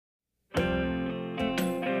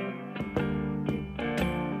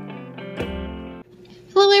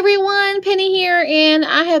Hello everyone, Penny here, and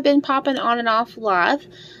I have been popping on and off live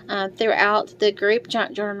throughout the group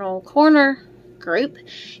Junk Journal Corner group,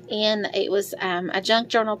 and it was a junk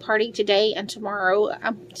journal party today and tomorrow.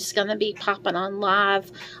 I'm just going to be popping on live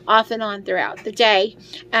off and on throughout the day,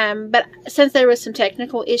 but since there was some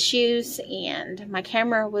technical issues and my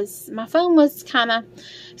phone was kind of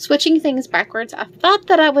switching things backwards, I thought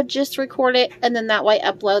that I would just record it and then that way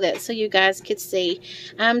upload it so you guys could see.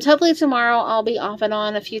 Hopefully tomorrow I'll be off and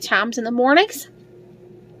on a few times in the mornings.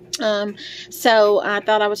 So I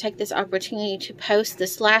thought I would take this opportunity to post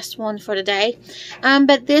this last one for today.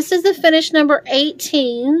 But this is the finished number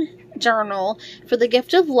 18 journal for the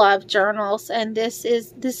Gift of Love journals, and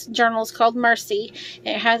this journal is called Mercy.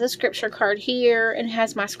 It has a scripture card here and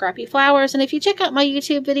has my scrappy flowers. And if you check out my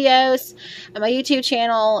YouTube videos and my YouTube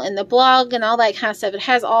channel and the blog and all that kind of stuff, it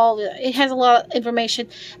has a lot of information.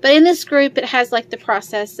 But in this group, it has like the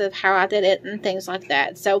process of how I did it and things like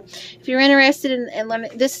that. So if you're interested in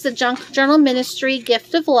learning, this is a Junk Journal Ministry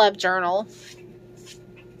Gift of Love journal.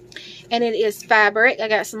 And it is fabric. I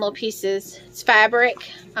got some little pieces. It's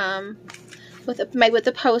fabric, made with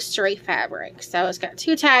upholstery fabric. So it's got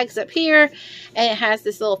two tags up here, and it has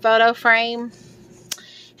this little photo frame.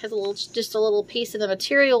 It has just a little piece of the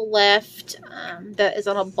material left that is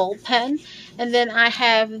on a bulb pen. And then I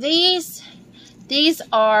have these. These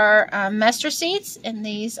are mustard seeds, and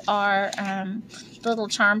these are little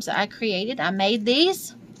charms that I created. I made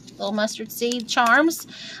these little mustard seed charms.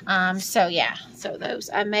 So yeah, so those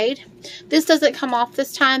I made. This doesn't come off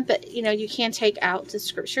this time, but you know, you can take out the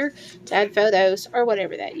scripture to add photos or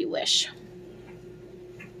whatever that you wish.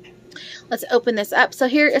 Let's open this up. So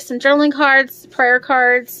here is some journaling cards, prayer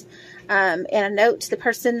cards, and a note to the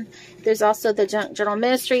person. There's also the Junk Journal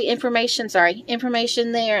Ministry information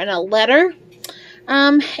there, and a letter.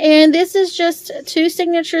 And this is just two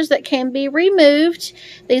signatures that can be removed.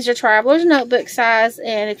 These are traveler's notebook size,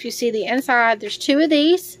 and if you see the inside, there's two of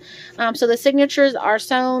these. So the signatures are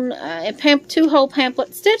sewn in two-hole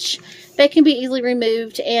pamphlet stitch. They can be easily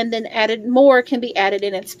removed, and then more can be added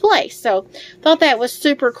in its place. So thought that was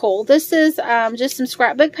super cool. This is just some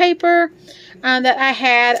scrapbook paper that I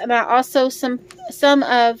had, and I also some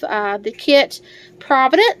of the kit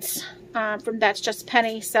Providence. From That's Just a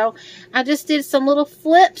Penny. So I just did some little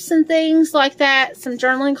flips and things like that, some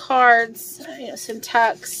journaling cards, you know, some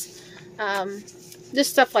tucks, just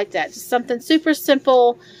stuff like that. Just something super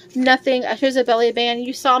simple, nothing. Here's a belly band.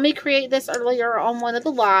 You saw me create this earlier on one of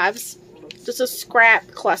the lives. Just a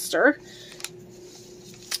scrap cluster.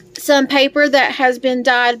 Some paper that has been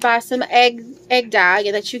dyed by some egg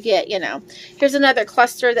dye that you get, you know. Here's another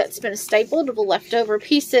cluster that's been stapled with the leftover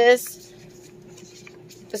pieces.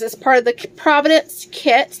 This is part of the Providence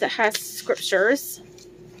kit that has scriptures.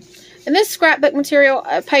 And this scrapbook material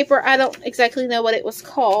paper, I don't exactly know what it was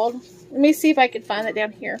called. Let me see if I can find it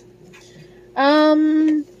down here.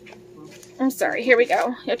 I'm sorry. Here we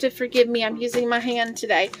go. You have to forgive me. I'm using my hand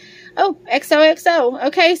today. Oh, XOXO.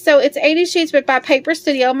 Okay, so it's 80 sheets, but by Paper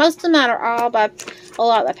Studio. Most of mine are all by a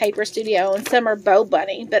lot of Paper Studio, and some are Bow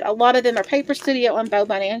Bunny. But a lot of them are Paper Studio and Bow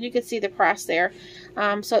Bunny, and you can see the price there.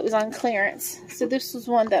 So it was on clearance. So this was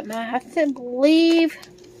one that I believe,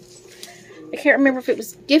 I can't remember if it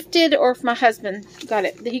was gifted or if my husband got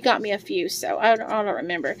it. He got me a few, so I don't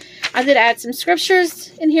remember. I did add some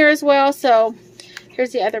scriptures in here as well. So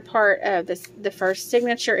here's the other part of this. The first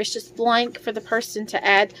signature is just blank for the person to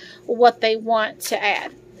add what they want to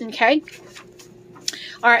add. Okay.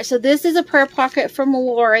 Alright, so this is a prayer pocket from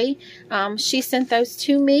Lori. She sent those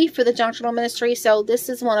to me for the Junk Journal Ministry, so this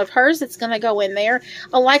is one of hers that's going to go in there.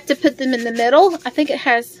 I like to put them in the middle. I think it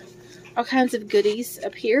has all kinds of goodies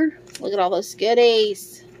up here. Look at all those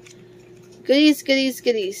goodies. Goodies, goodies,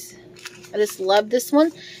 goodies. I just love this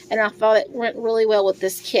one, and I thought it went really well with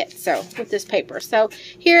this kit, so with this paper. So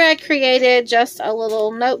here I created just a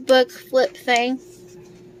little notebook flip thing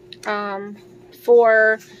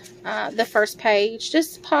for the first page.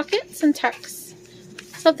 Just pockets and tucks.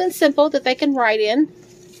 Something simple that they can write in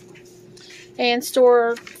and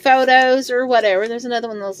store photos or whatever. There's another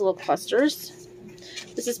one of those little clusters.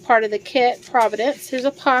 This is part of the kit Providence. Here's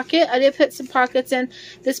a pocket. I did put some pockets in.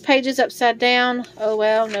 This page is upside down. Oh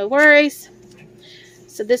well, no worries.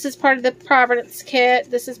 So this is part of the Providence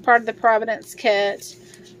kit. This is part of the Providence kit.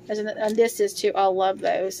 And this is too. I love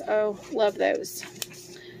those. Oh, love those.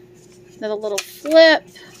 Another little flip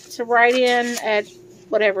to write in, add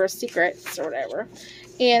whatever, secrets or whatever.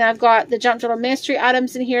 And I've got the Junk Journal Ministry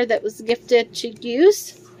items in here that was gifted to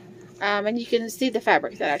use. And you can see the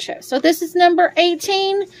fabric that I chose. So this is number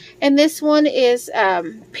 18, and this one is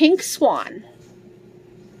Pink Swan.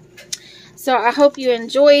 So I hope you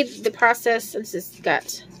enjoyed the process. It's just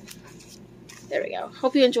got, there we go.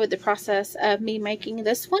 Hope you enjoyed the process of me making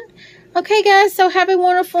this one. Okay, guys, so have a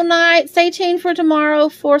wonderful night. Stay tuned for tomorrow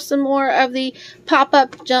for some more of the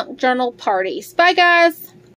pop-up junk journal parties. Bye, guys.